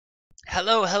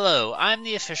Hello, hello, I'm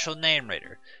the official name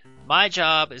rater. My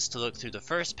job is to look through the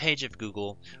first page of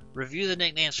Google, review the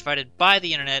nicknames provided by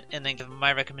the internet, and then give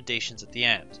my recommendations at the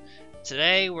end.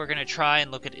 Today, we're going to try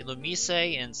and look at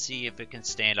Illumise and see if it can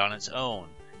stand on its own.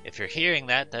 If you're hearing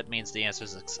that, that means the answer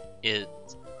is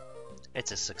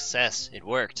it's a success. It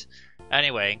worked.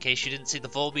 Anyway, in case you didn't see the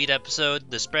Volbeat episode,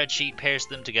 the spreadsheet pairs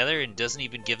them together and doesn't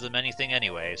even give them anything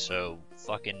anyway, so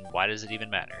fucking why does it even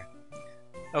matter?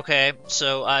 Okay,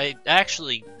 so I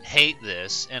actually hate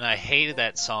this, and I hated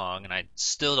that song, and I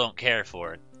still don't care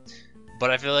for it.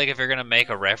 But I feel like if you're gonna make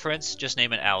a reference, just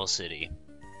name it Owl City.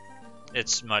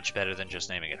 It's much better than just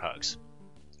naming it Hugs.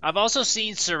 I've also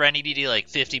seen Serenity like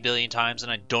 50 billion times, and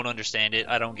I don't understand it.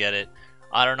 I don't get it.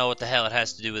 I don't know what the hell it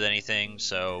has to do with anything,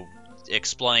 so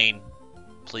explain,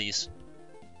 please.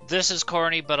 This is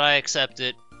corny, but I accept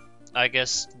it. I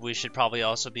guess we should probably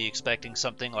also be expecting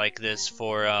something like this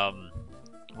for,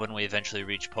 when we eventually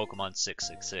reach Pokemon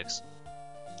 666.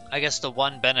 I guess the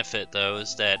one benefit, though,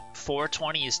 is that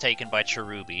 420 is taken by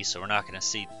Cherubi, so we're not going to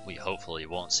see, we hopefully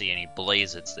won't see any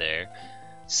Blazits there.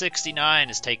 69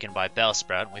 is taken by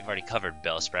Bellsprout, and we've already covered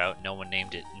Bellsprout, no one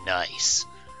named it Nice.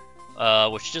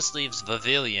 Which just leaves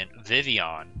Vivian,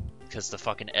 because the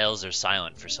fucking L's are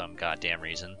silent for some goddamn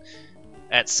reason,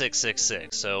 at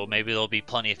 666, so maybe there'll be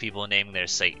plenty of people naming their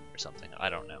Satan or something, I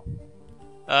don't know.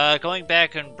 Going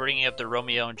back and bringing up the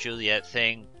Romeo and Juliet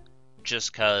thing,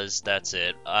 just cause that's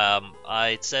it.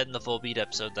 I said in the Volbeat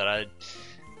episode that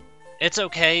it's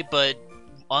okay, but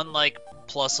unlike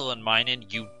Plusle and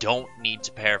Minun, you don't need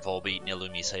to pair Volbeat and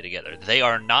Illumise together. They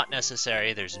are not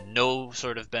necessary. There's no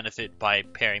sort of benefit by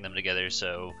pairing them together,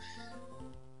 so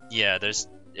yeah,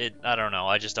 I don't know.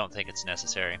 I just don't think it's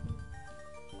necessary.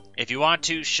 If you want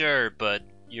to, sure, but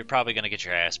you're probably gonna get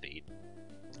your ass beat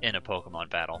in a Pokemon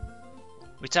battle.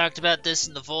 We talked about this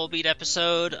in the Volbeat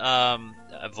episode.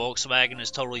 Volkswagen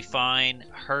is totally fine.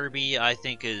 Herbie, I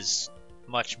think, is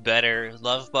much better.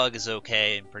 Lovebug is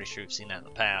okay. I'm pretty sure we've seen that in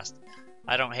the past.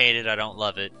 I don't hate it. I don't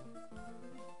love it.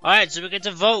 Alright, so we get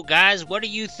to vote, guys. What are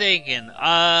you thinking?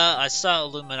 I saw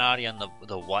Illuminati on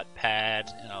the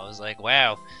Wattpad, and I was like,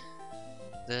 wow,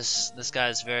 this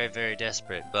guy's very, very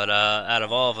desperate. But out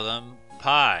of all of them,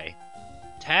 Pi.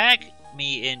 Tag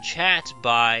me in chat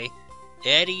by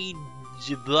Eddie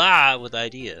blah with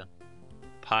idea.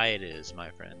 Pi it is,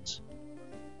 my friends.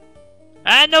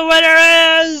 And the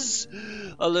winner is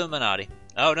Illuminati.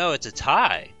 Oh no, it's a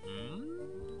tie.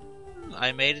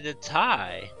 I made it a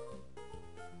tie.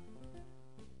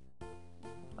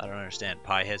 I don't understand.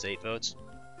 Pi has 8 votes?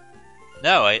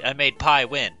 No, I made Pi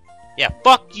win. Yeah,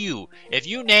 fuck you. If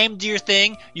you named your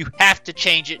thing, you have to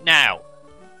change it now.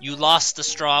 You lost the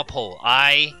straw poll.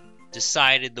 I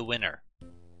decided the winner.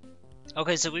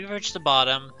 Okay, so we've reached the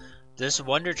bottom. This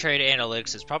Wonder Trade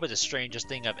analytics is probably the strangest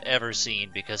thing I've ever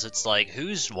seen, because it's like,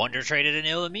 who's Wonder Traded in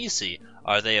Illumise?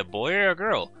 Are they a boy or a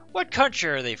girl? What country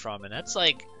are they from? And that's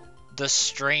like the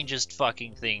strangest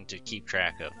fucking thing to keep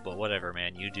track of. But whatever,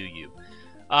 man, you do you.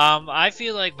 I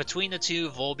feel like between the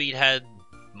two, Volbeat had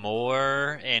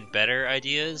more and better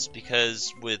ideas,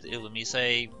 because with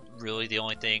Illumise, really the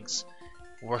only things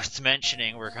worth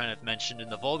mentioning were kind of mentioned in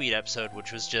the Volbeat episode,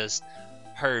 which was just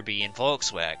Herbie and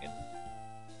Volkswagen.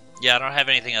 Yeah, I don't have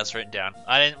anything else written down.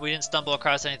 We didn't stumble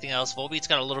across anything else. Volbeat's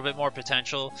got a little bit more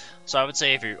potential, so I would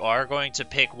say if you are going to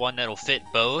pick one that'll fit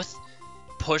both,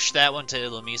 push that one to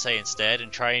Illumise instead,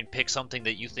 and try and pick something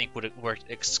that you think would work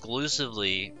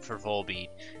exclusively for Volbeat,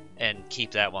 and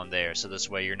keep that one there, so this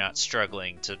way you're not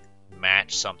struggling to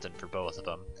match something for both of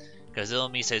them, because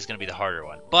Illumise is going to be the harder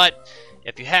one. But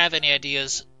if you have any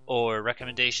ideas or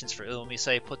recommendations for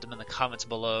Illumise, put them in the comments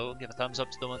below. Give a thumbs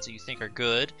up to the ones that you think are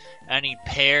good. Any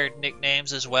paired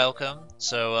nicknames is welcome.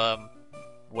 So,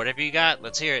 whatever you got,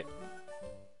 let's hear it.